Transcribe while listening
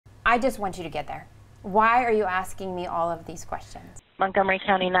I just want you to get there. Why are you asking me all of these questions? Montgomery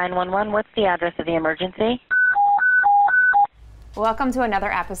County 911, what's the address of the emergency? Welcome to another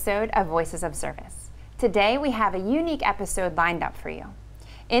episode of Voices of Service. Today we have a unique episode lined up for you.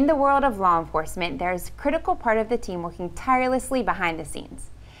 In the world of law enforcement, there is a critical part of the team working tirelessly behind the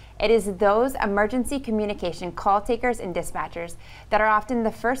scenes. It is those emergency communication call takers and dispatchers that are often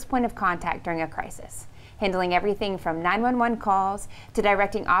the first point of contact during a crisis, handling everything from 911 calls to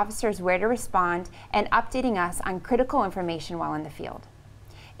directing officers where to respond and updating us on critical information while in the field.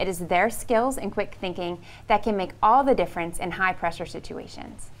 It is their skills and quick thinking that can make all the difference in high-pressure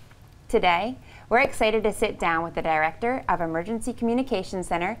situations. Today, we're excited to sit down with the Director of Emergency Communications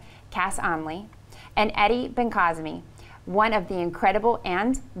Center, Cass Onley, and Eddy Bencosme, one of the incredible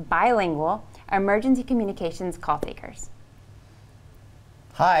and bilingual emergency communications call takers.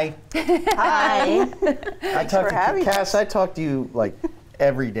 Hi. Hi. Cass, I talk to you like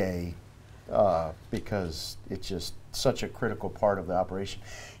every day because it's just such a critical part of the operation.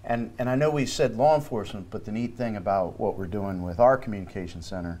 And I know we said law enforcement, but the neat thing about what we're doing with our communication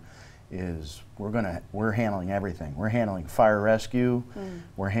center is we're handling everything. We're handling fire rescue,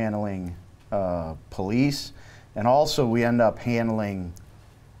 we're handling police, and also we end up handling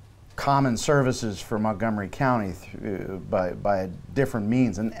common services for Montgomery County by different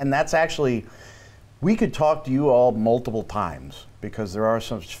means. And that's actually, we could talk to you all multiple times because there are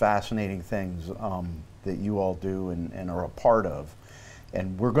such fascinating things that you all do and are a part of.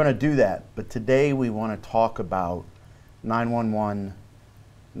 And we're going to do that. But today we want to talk about 911,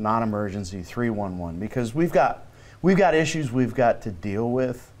 non-emergency 311, because we've got issues we've got to deal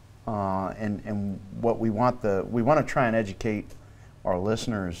with, and what we want to try and educate our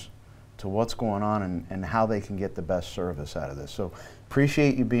listeners to what's going on and how they can get the best service out of this. So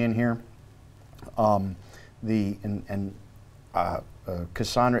appreciate you being here.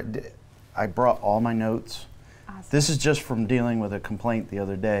 Cassandra, I brought all my notes. Awesome. This is just from dealing with a complaint the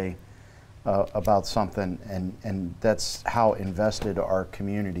other day about something, and that's how invested our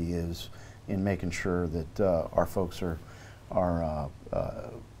community is in making sure that our folks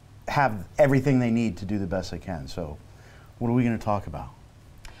have everything they need to do the best they can. So what are we going to talk about?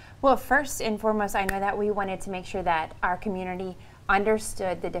 Well, first and foremost, I know that we wanted to make sure that our community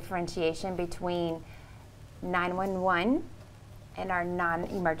understood the differentiation between 911 and our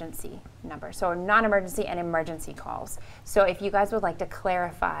non-emergency number. So non-emergency and emergency calls. So if you guys would like to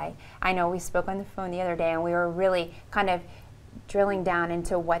clarify, I know we spoke on the phone the other day and we were really kind of drilling down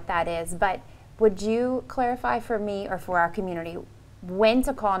into what that is, but would you clarify for me or for our community when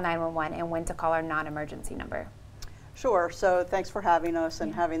to call 911 and when to call our non-emergency number? Sure. So thanks for having us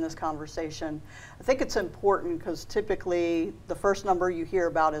and having this conversation. I think it's important because typically the first number you hear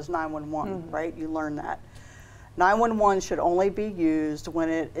about is 911, right? You learn that. 911 should only be used when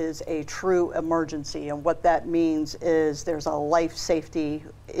it is a true emergency, and what that means is there's a life safety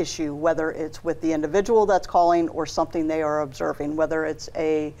issue, whether it's with the individual that's calling or something they are observing, whether it's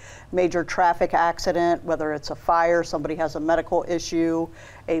a major traffic accident, whether it's a fire, somebody has a medical issue,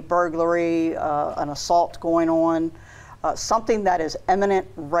 a burglary, an assault going on, something that is imminent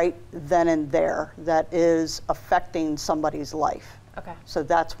right then and there that is affecting somebody's life. Okay. So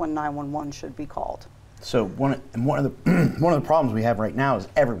that's when 911 should be called. So one of the problems we have right now is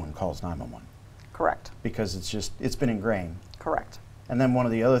everyone calls 911. Correct. Because it's been ingrained. Correct. And then one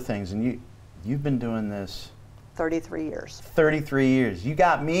of the other things, and you've been doing this 33 years. 33 years. You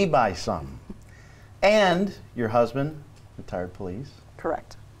got me by some. And your husband, retired police.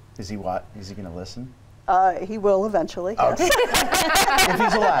 Correct. Is he what? Is he going to listen? He will eventually. Okay. Yes. If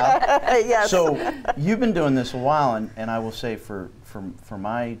he's allowed. Yes. So you've been doing this a while, and I will say for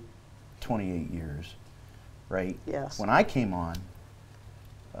my 28 years, right? Yes. When I came on,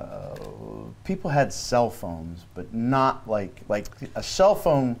 people had cell phones, but not like a cell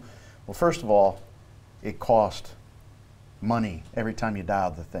phone. Well, first of all, it cost money every time you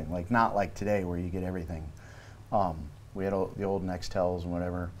dialed the thing. Like not like today where you get everything. We had the old Nextels and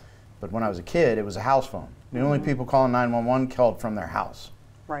whatever. But when I was a kid, it was a house phone. The only people calling 911 called from their house.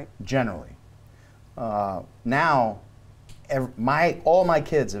 Right. Generally. Now, all my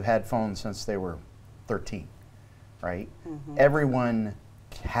kids have had phones since they were 13, right? Everyone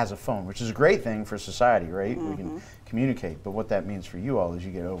has a phone, which is a great thing for society, right? We can communicate, but what that means for you all is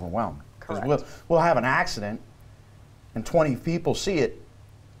you get overwhelmed. Because we'll have an accident, and 20 people see it,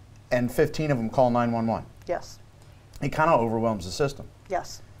 and 15 of them call 911. Yes. It kind of overwhelms the system.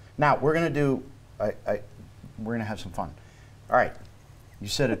 Yes. Now, we're going to do, we're going to have some fun. All right, you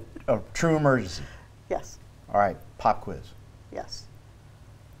said a true emergency. Yes. All right, pop quiz. Yes.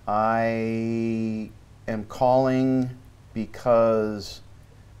 I am calling because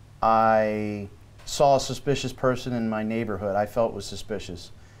I saw a suspicious person in my neighborhood I felt was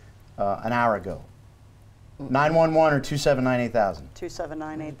suspicious an hour ago. 911 or 279-8000?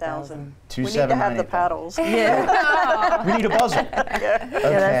 279-8000. We need 279-8000. to have the paddles. Yeah. We need a buzzer. Yeah,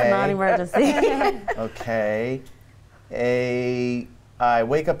 that's a non-emergency. Okay. I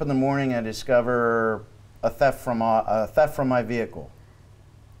wake up in the morning and discover a theft from my vehicle.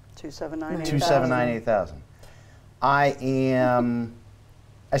 279-8000. 279-8000.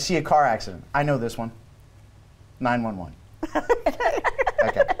 I see a car accident. I know this one. 911.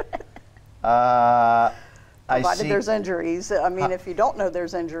 Okay. Provided there's injuries. I mean, if you don't know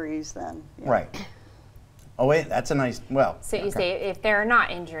there's injuries, then. Yeah. Right. Oh, wait, that's a nice, well. So you say if there are not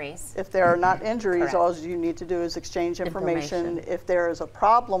injuries. If there are not injuries, Correct. all you need to do is exchange information. If there is a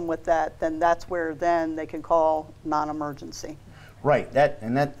problem with that, then that's where then they can call non-emergency. Right,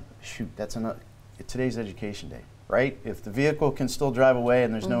 shoot, that's today's education day, right? If the vehicle can still drive away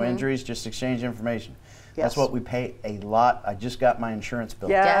and there's no injuries, just exchange information. Yes. That's what we pay a lot. I just got my insurance bill.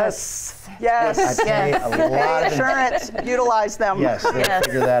 Yes. Yes. I pay a lot of insurance. Utilize them. Yes, they'll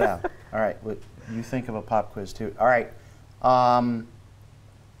figure that out. All right, well, you think of a pop quiz too. All right.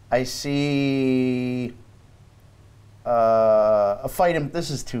 I see a fight. This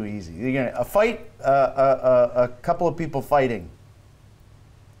is too easy. A fight. A couple of people fighting.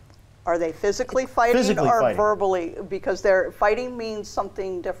 Are they physically fighting or fighting. verbally? Because fighting means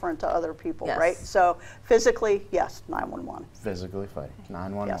something different to other people, Yes. right? So physically, yes, 911. Physically fighting.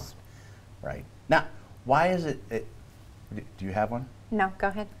 911. Yes. Right. Now, why is it? Do you have one? No, go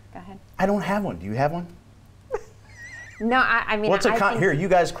ahead. Go ahead. I don't have one. Do you have one? No, I mean, What's I think here? You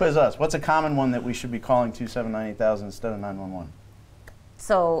guys quiz us. What's a common one that we should be calling 279-8000 instead of 911?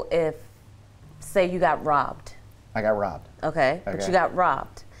 So if, say you got robbed, I got robbed. okay, but Okay. you got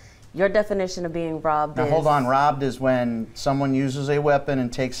robbed. Your definition of being robbed Now is... hold on. Robbed is when someone uses a weapon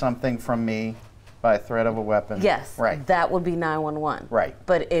and takes something from me by threat of a weapon. Yes, Right. that would be 911. Right.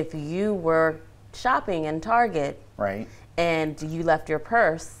 But if you were shopping in Target Right. and you left your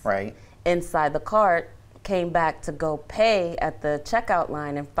purse Right. inside the cart, came back to go pay at the checkout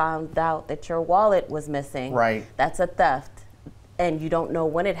line and found out that your wallet was missing, Right. that's a theft, and you don't know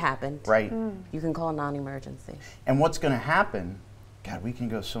when it happened, Right. you can call non-emergency. And what's going to happen? God, we can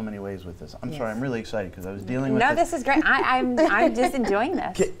go so many ways with this. I'm sorry. I'm really excited because I was dealing with no, this is great. I'm just enjoying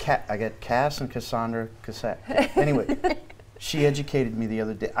this. I got Cass and Cassandra Cassette. Anyway, she educated me the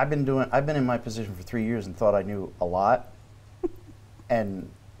other day. I've been in my position for 3 years and thought I knew a lot. And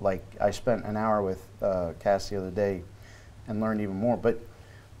like I spent an hour with Cass the other day and learned even more. But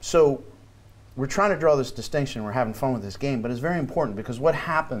so we're trying to draw this distinction. We're having fun with this game, but it's very important because what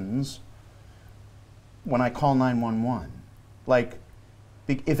happens when I call 911? Like,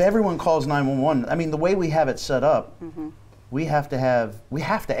 if everyone calls 911, I mean, the way we have it set up, we have to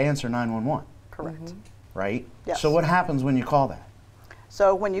answer 911. Correct. Right? Yes. So what happens when you call that?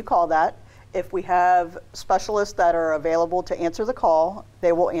 So when you call that, if we have specialists that are available to answer the call,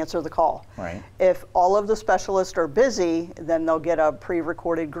 they will answer the call. Right. If all of the specialists are busy, then they'll get a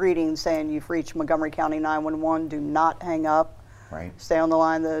pre-recorded greeting saying you've reached Montgomery County 911, do not hang up. Right. Stay on the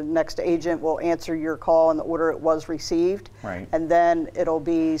line. The next agent will answer your call in the order it was received. Right. And then it'll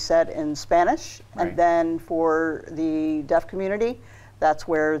be said in Spanish. Right. And then for the deaf community, that's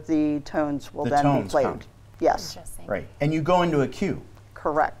where the tones will then be played. Come. Yes. Interesting. Right. And you go into a queue.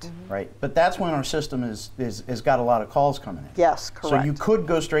 Correct. Right. But that's when our system has got a lot of calls coming in. Yes, correct. So you could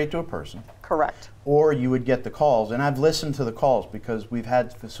go straight to a person. Correct. Or you would get the calls. And I've listened to the calls because we've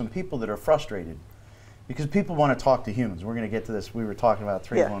had some people that are frustrated because people want to talk to humans. We're going to get to this. We were talking about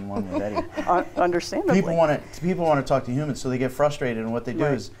 311 with Eddie. Understandably. People want to talk to humans, so they get frustrated. And what they do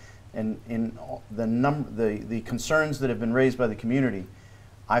is, in the concerns that have been raised by the community,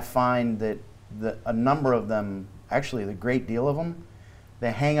 I find that a number of them, actually the great deal of them,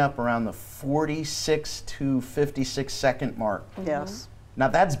 they hang up around the 46 to 56 second mark. Yes. Now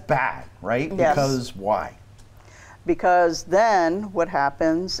that's bad, right? Yes. Because why? Because then what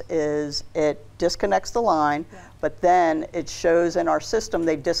happens is it disconnects the line, but then it shows in our system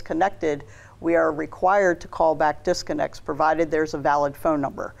they disconnected. We are required to call back disconnects provided there's a valid phone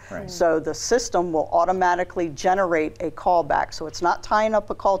number. Right. So the system will automatically generate a callback. So it's not tying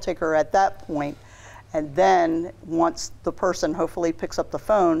up a call taker at that point. And then once the person hopefully picks up the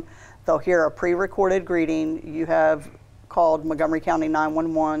phone, they'll hear a pre-recorded greeting. You have called Montgomery County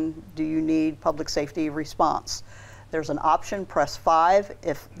 911. Do you need public safety response? There's an option, press 5.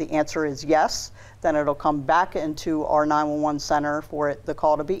 If the answer is yes, then it'll come back into our 911 center for the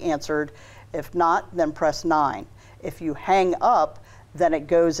call to be answered. If not, then press 9. If you hang up, then it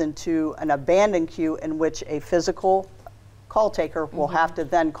goes into an abandoned queue in which a physical call taker will have to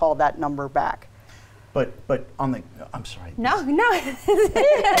then call that number back. But on the, I'm sorry. No.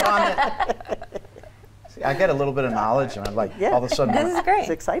 See, I get a little bit of knowledge, and I'm like, Yeah. all of a sudden, This is great. It's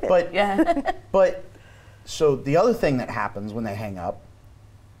exciting. But so the other thing that happens when they hang up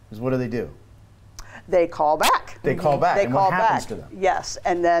is, what do? They call back. They call back, They and call what happens back. to them? Yes,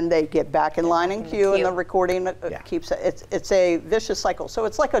 and then they get back in line and queue, and the queue. recording keeps it. It's a vicious cycle. So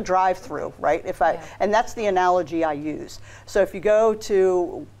it's like a drive-through, right? And that's the analogy I use. So if you go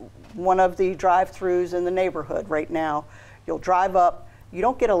to one of the drive-throughs in the neighborhood right now, you'll drive up. You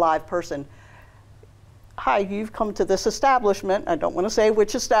don't get a live person. Hi, you've come to this establishment. I don't want to say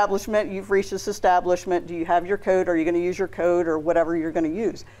which establishment. You've reached this establishment. Do you have your code? Are you going to use your code, or whatever you're going to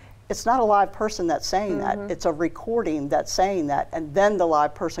use? It's not a live person that's saying that. It's a recording that's saying that, and then the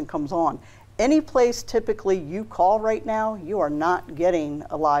live person comes on. Any place typically you call right now, you are not getting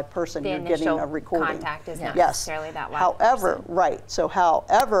a live person. You're getting a recording. Contact is not Yes. necessarily that live However, person. right. So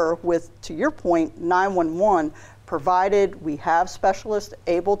however, to your point, 911, provided we have specialists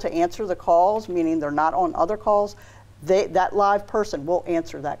able to answer the calls, meaning they're not on other calls, that live person will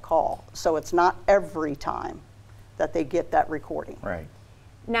answer that call. So it's not every time that they get that recording. Right.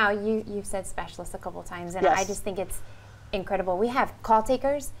 Now, you've said specialists a couple times, and Yes. I just think it's incredible. We have call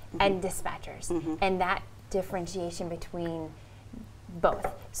takers and dispatchers, and that differentiation between both.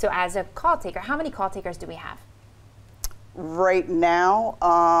 So as a call taker, how many call takers do we have? Right now,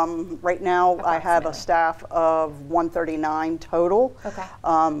 I have a Approximately. staff of 139 total.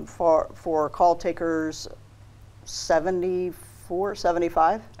 Okay. For call takers, 74,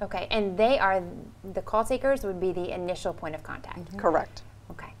 75. Okay, and the call takers would be the initial point of contact. Correct.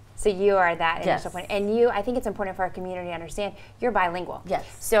 Okay, so you are that initial Yes. point. And I think it's important for our community to understand, you're bilingual. Yes.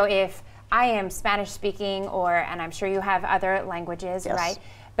 So if I am Spanish speaking, and I'm sure you have other languages, Yes. right?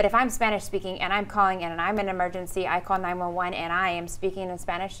 But if I'm Spanish speaking and I'm calling in and I'm in an emergency, I call 911 and I am speaking in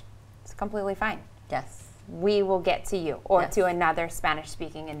Spanish, it's completely fine. Yes. We will get to you or Yes. to another Spanish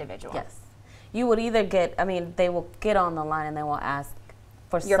speaking individual. Yes. You would either they will get on the line and they will ask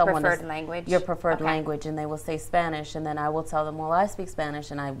for Your someone preferred language? Your preferred Okay. language, and they will say Spanish, and then I will tell them, well, I speak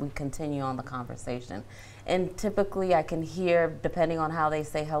Spanish, and we continue on the conversation. And typically I can hear, depending on how they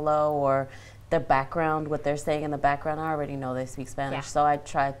say hello or the background, what they're saying in the background, I already know they speak Spanish. Yeah. So I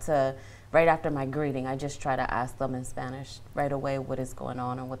try to, right after my greeting, I just try to ask them in Spanish right away what is going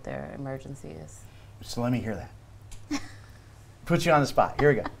on and what their emergency is. So let me hear that. Put you on the spot. Here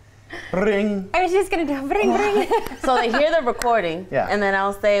we go. Ring. I was just going to do bring, bring. So they hear the recording, Yeah. and then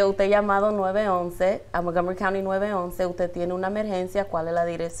I'll say, usted llamado 911, a Montgomery County 911, usted tiene una emergencia, ¿cuál es la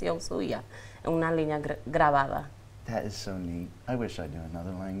dirección suya? En una línea grabada. That is so neat. I wish I knew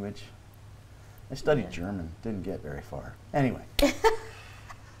another language. I studied German. Didn't get very far. Anyway.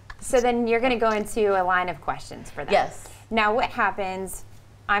 So then you're going to go into a line of questions for them. Yes. Now what happens,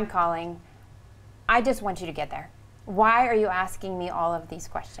 I'm calling, I just want you to get there. Why are you asking me all of these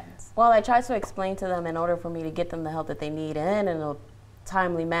questions? Well, I try to explain to them in order for me to get them the help that they need and in a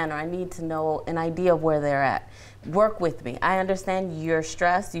timely manner. I need to know an idea of where they're at. Work with me. I understand you're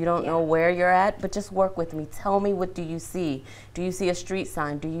stressed. You don't know where you're at, but just work with me. Tell me, what do you see? Do you see a street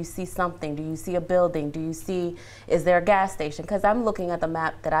sign? Do you see something? Do you see a building? Is there a gas station? Because I'm looking at the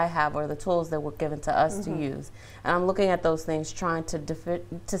map that I have or the tools that were given to us to use. And I'm looking at those things, trying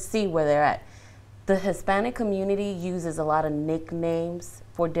to see where they're at. The Hispanic community uses a lot of nicknames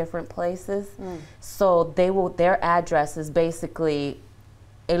for different places. So their address is basically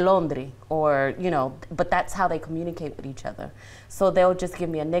El Londri, or, but that's how they communicate with each other. So they'll just give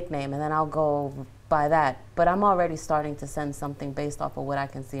me a nickname and then I'll go by that. But I'm already starting to send something based off of what I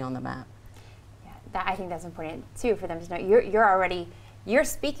can see on the map. Yeah, I think that's important too for them to know. You're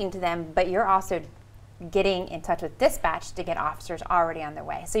speaking to them, but you're also getting in touch with dispatch to get officers already on their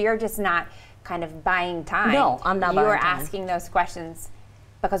way. So you're just not kind of buying time. No, I'm not buying You're time. asking those questions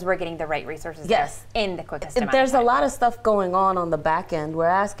because we're getting the right resources Yes. there in the quickest amount There's of time. a lot of stuff going on the back end. We're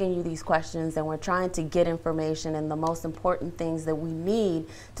asking you these questions and we're trying to get information and the most important things that we need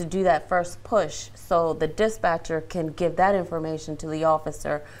to do that first push, so the dispatcher can give that information to the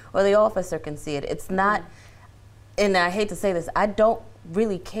officer or the officer can see it. It's not, and I hate to say this, I don't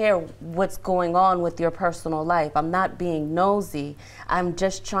really care what's going on with your personal life. I'm not being nosy. I'm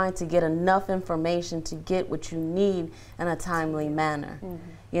just trying to get enough information to get what you need in a timely manner.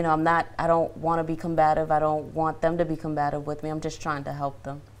 I don't want to be combative. I don't want them to be combative with me. I'm just trying to help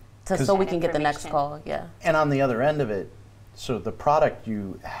them so we can get the next call. Yeah. And on the other end of it, so the product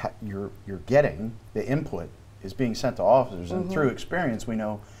you're getting, the input, is being sent to officers, and through experience, we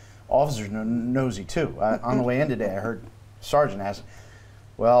know officers are nosy too. On the way in today, I heard Sergeant ask,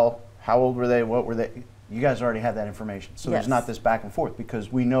 well, how old were they? What were they? you guys already have that information. So there's Yes. not this back and forth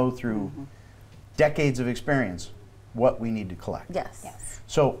because we know through decades of experience what we need to collect. Yes. Yes.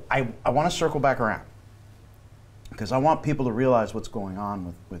 So I want to circle back around because I want people to realize what's going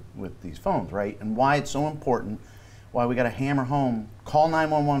on with these phones, right? And why it's so important, why we got to hammer home, call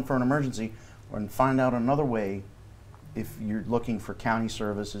 911 for an emergency, and find out another way if you're looking for county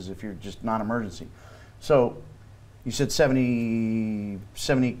services, if you're just non-emergency. So you said 70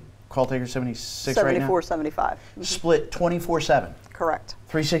 call takers, 76 right now? 74, 75. Split 24/7, Correct.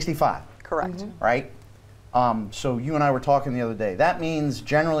 365, Correct. right? So you and I were talking the other day. That means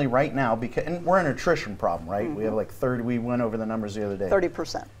generally right now, because and we're an attrition problem, right? We have like 30. We went over the numbers the other day.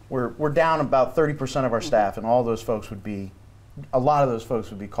 30%. We're down about 30% of our staff, and all those folks would be, a lot of those folks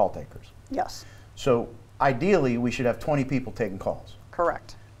would be call takers. Yes. So ideally, we should have 20 people taking calls,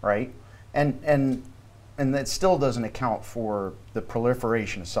 Correct. right? And that still doesn't account for the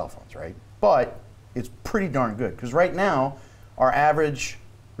proliferation of cell phones, right? But it's pretty darn good because right now, our average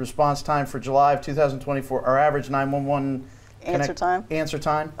response time for July of 2024, our average 911 Answer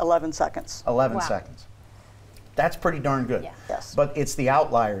time? 11 seconds. 11 Wow. seconds. That's pretty darn good. Yeah. Yes. But it's the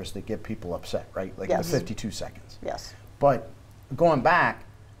outliers that get people upset, right? Like Yes. the 52 seconds. Yes. But going back,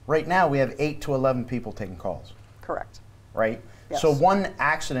 right now we have 8 to 11 people taking calls, Correct. right? Yes. So one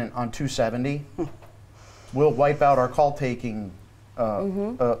accident on 270 will wipe out our call taking,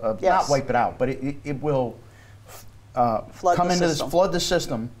 Yes. not wipe it out, but it will Flood come the into system. this, flood the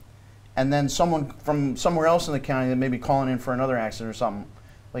system, and then someone from somewhere else in the county that may be calling in for another accident or something,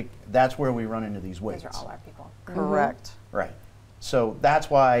 like that's where we run into these waits. Those are all our people. Correct. Right. So that's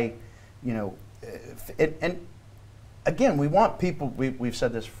why, you know, and again, we want people, we've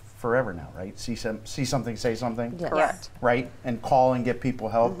said this forever now, right? See something, say something. Yes. Correct. Right? And call and get people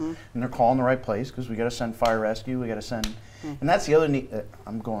help. And they're calling the right place because we got to send fire rescue, we got to send, and that's the other neat,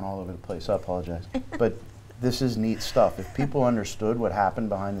 I'm going all over the place, I apologize. But this is neat stuff. If people understood what happened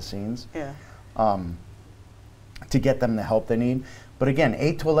behind the scenes, Yeah. to get them the help they need. But again,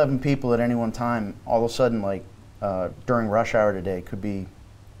 8 to 11 people at any one time, all of a sudden, like during rush hour today, could be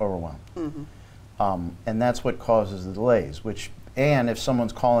overwhelmed. And that's what causes the delays, and if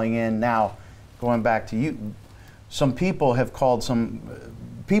someone's calling in now, going back to you, some people have called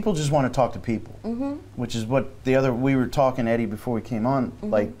people just want to talk to people, which is what we were talking, Eddie, before we came on,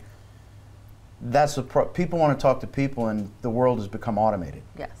 like, that's people want to talk to people and the world has become automated.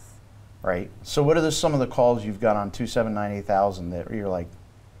 Yes. Right? So what are some of the calls you've got on 2798000 that you're like,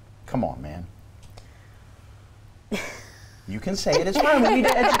 come on, man? You can say it, it's fine, we need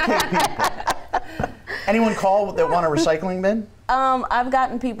to educate people. Anyone call that want a recycling bin? I've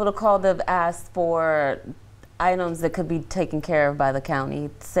gotten people to call that have asked for items that could be taken care of by the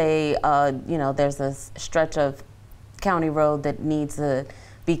county. Say, you know, there's a stretch of county road that needs to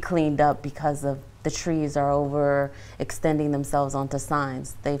be cleaned up because of the trees are over extending themselves onto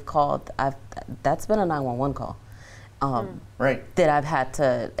signs. They've called, that's been a 911 call. Right. That I've had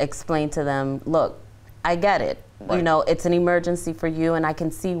to explain to them, look, I get it. Right. You know, it's an emergency for you and I can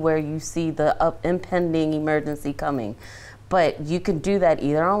see where you see the impending emergency coming. But you can do that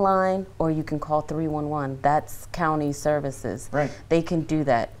either online or you can call 311. That's county services. Right. They can do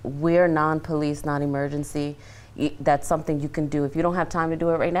that. We're non-police, non-emergency. That's something you can do. If you don't have time to do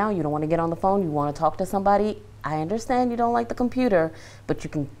it right now, you don't want to get on the phone, you want to talk to somebody, I understand you don't like the computer, but you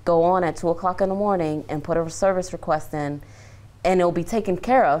can go on at 2 o'clock in the morning and put a service request in and it'll be taken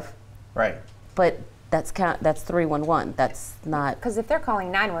care of. Right. But that's 311. That's not. Because if they're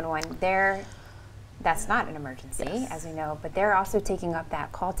calling 911, that's not an emergency, Yes. as we know, but they're also taking up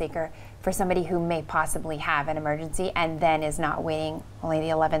that call taker for somebody who may possibly have an emergency and then is not waiting only the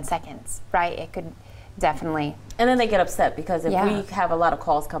 11 seconds, right? It could definitely. And then they get upset because if Yeah. we have a lot of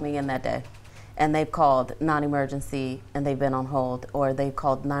calls coming in that day and they've called non-emergency and they've been on hold, or they've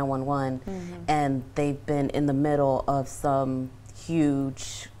called 911 and they've been in the middle of some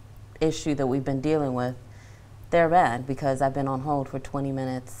huge issue that we've been dealing with, they're mad because I've been on hold for 20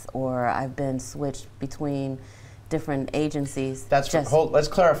 minutes or I've been switched between different agencies. Let's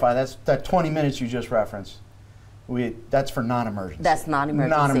clarify, that 20 minutes you just referenced, that's for non-emergency. That's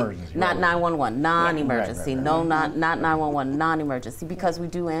non-emergency. Non-emergency. Not right. 911, non-emergency. Right. No, not 911, non-emergency, because we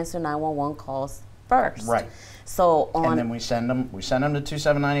do answer 911 calls first. Right. So And then we send them to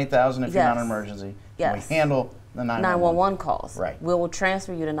 2798000 if you're not an Yes. emergency. And Yes. we handle the 911 calls. Right. We will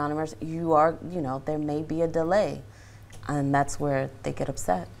transfer you to non-emergency. You are, there may be a delay. And that's where they get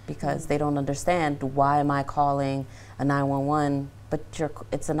upset because they don't understand, why am I calling a 911, but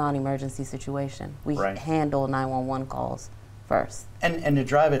it's a non-emergency situation. We Right. handle 911 calls first. And to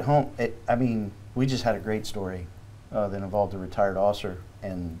drive it home, I mean, we just had a great story that involved a retired officer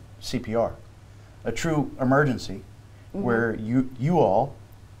and CPR. a true emergency where you all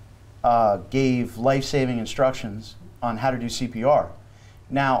gave life-saving instructions on how to do CPR.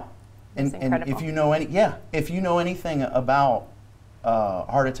 Now, and if you know if you know anything about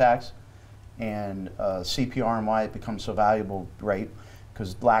heart attacks and CPR and why it becomes so valuable, right?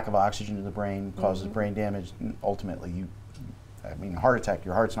 Because lack of oxygen to the brain causes brain damage, and ultimately I mean, heart attack,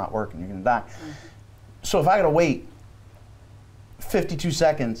 your heart's not working, you're going to die. So if I got to wait 52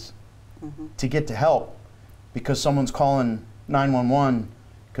 seconds to get to help because someone's calling 911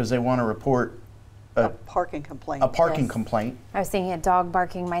 because they want to report a parking complaint. A parking complaint. I was thinking a dog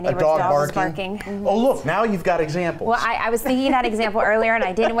barking. My neighbor's dog was barking. Oh, look, now you've got examples. Well, I was thinking that example earlier, and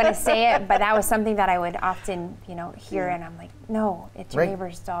I didn't want to say it, but that was something that I would often, hear, and I'm like, no, it's your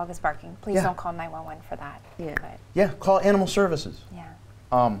neighbor's dog is barking. Please don't call 911 for that. Yeah. Yeah, call animal services. Yeah.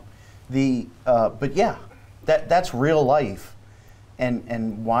 But yeah, that's real life,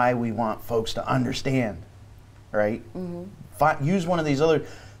 and why we want folks to understand, right? Use one of these other.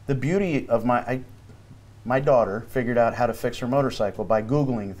 The beauty of my daughter figured out how to fix her motorcycle by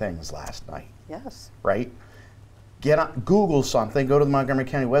Googling things last night. Yes. Right? Google something, go to the Montgomery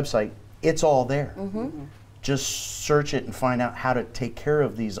County website, it's all there. Just search it and find out how to take care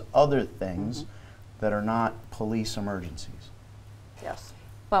of these other things that are not police emergencies. Yes.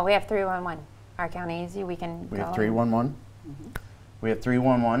 Well, we have 311. Our county easy, we can We go have 311. We have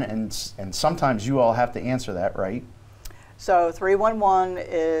 311, and sometimes you all have to answer that, right? So 311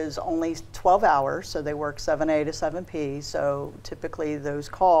 is only 12 hours, so they work 7A to 7P. So typically those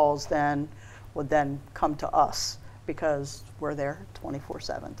calls would then come to us because we're there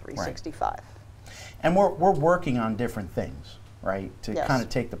 24/7, 365. Right. And we're working on different things, right? To kind of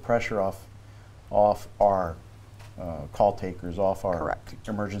take the pressure off our call takers, off our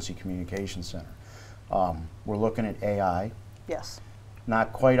emergency communication center. We're looking at AI. Yes.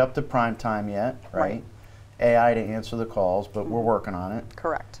 Not quite up to prime time yet, right? AI to answer the calls, but we're working on it.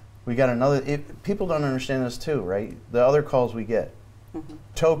 Correct. We got another, people don't understand this too, right? The other calls we get,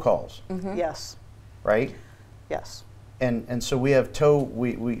 tow calls, Yes. right? Yes. And so we have tow,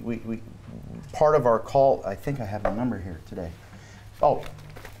 we part of our call, I think I have the number here today. Oh,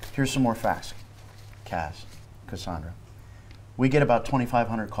 here's some more facts, Cassandra. We get about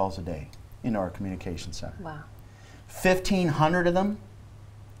 2,500 calls a day into our communication center. Wow. 1,500 of them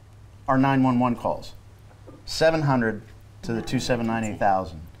are 911 calls. 700 to the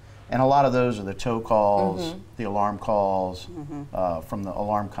 2798000, and a lot of those are the tow calls, the alarm calls from the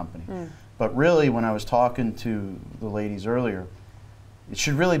alarm company. But really, when I was talking to the ladies earlier, it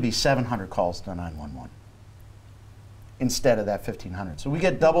should really be 700 calls to 911 instead of that 1,500. So we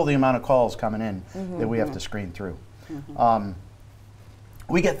get double the amount of calls coming in that we have to screen through.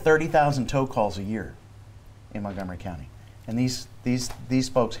 We get 30,000 tow calls a year in Montgomery County, and these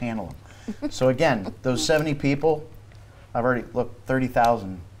folks handle them. So again, those 70 people, I've already looked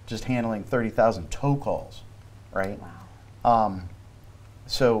 30,000 just handling 30,000 tow calls, right? Wow.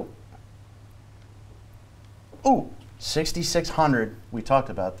 So, 6,600. We talked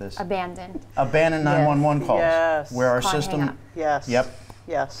about this. Abandoned 911 calls. Yes. Where our Can't hang system. up. Yes. Yep.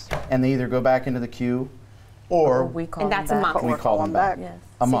 Yes. And they either go back into the queue, or we call And them that's a back. month. we call them back. Yes.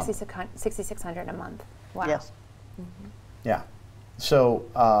 A month. 6,600 a month. Wow. Yes. Yeah. So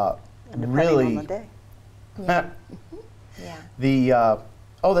And depending really. on the day. Yeah.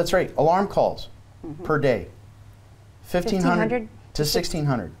 That's right. Alarm calls per day. 1,500 to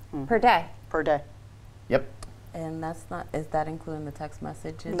 1,600 Per day. Per day. Yep. And is that including the text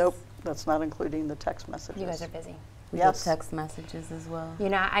messages? Nope. That's not including the text messages. You guys are busy. We Yes. get text messages as well.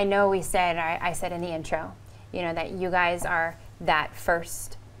 I know we said, I said in the intro, that you guys are that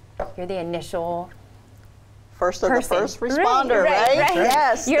first, you're the initial First of person. the first responder, right?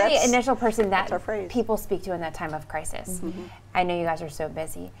 Yes. You're the that's- initial person that's our that phrase. people speak to in that time of crisis. I know you guys are so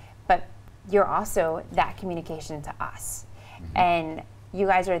busy, but you're also that communication to us. And you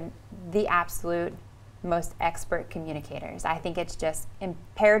guys are the absolute most expert communicators. I think it's just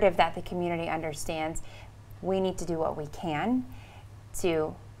imperative that the community understands we need to do what we can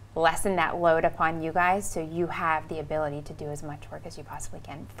to lessen that load upon you guys so you have the ability to do as much work as you possibly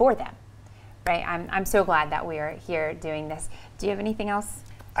can for them. Right? I'm so glad that we are here doing this. Do you have anything else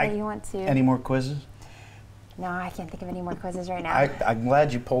that you want to? Any more quizzes? No, I can't think of any more quizzes right now. I'm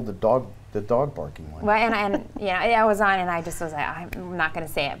glad you pulled the dog barking one. Well, and I was on, and I just was like, I'm not going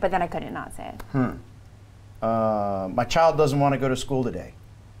to say it, but then I couldn't not say it. My child doesn't want to go to school today.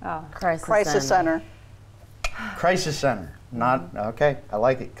 Oh, Crisis center. Crisis center. Not okay. I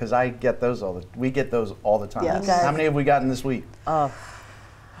like it because I get those we get those all the time. Yes. How many have we gotten this week? Oh,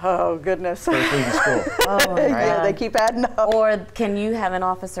 Oh, goodness. First week of school. Oh my Yeah, God. they keep adding up. Or can you have an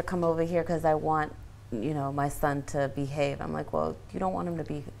officer come over here because I want, you know, my son to behave? I'm like, well, you don't want him to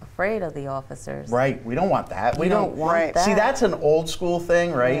be afraid of the officers. Right. We don't want that. We You don't want Right. that. See, that's an old school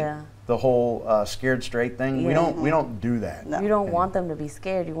thing, right? Yeah. The whole scared straight thing. We Yeah. don't do that. No. You don't want them to be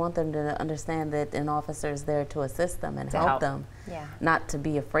scared. You want them to understand that an officer is there to assist them and To help help. them, Yeah. not to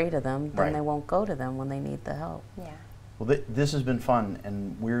be afraid of them. Then Right. they won't go to them when they need the help. Yeah. Well, this has been fun,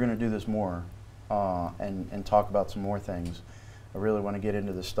 and we're going to do this more and talk about some more things. I really want to get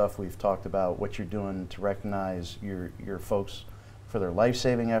into the stuff we've talked about, what you're doing to recognize your folks for their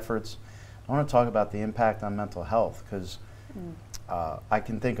life-saving efforts. I want to talk about the impact on mental health, because I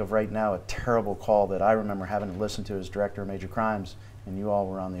can think of right now a terrible call that I remember having to listen to as Director of Major Crimes, and you all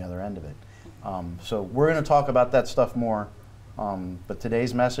were on the other end of it. So we're going to talk about that stuff more, but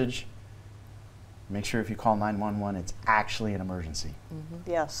today's message, make sure if you call 911, it's actually an emergency.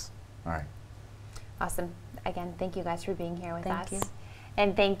 Yes. All right. Awesome. Again, thank you guys for being here with Thank us. you.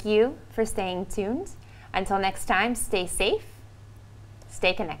 And thank you for staying tuned. Until next time, stay safe,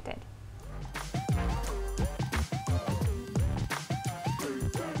 stay connected.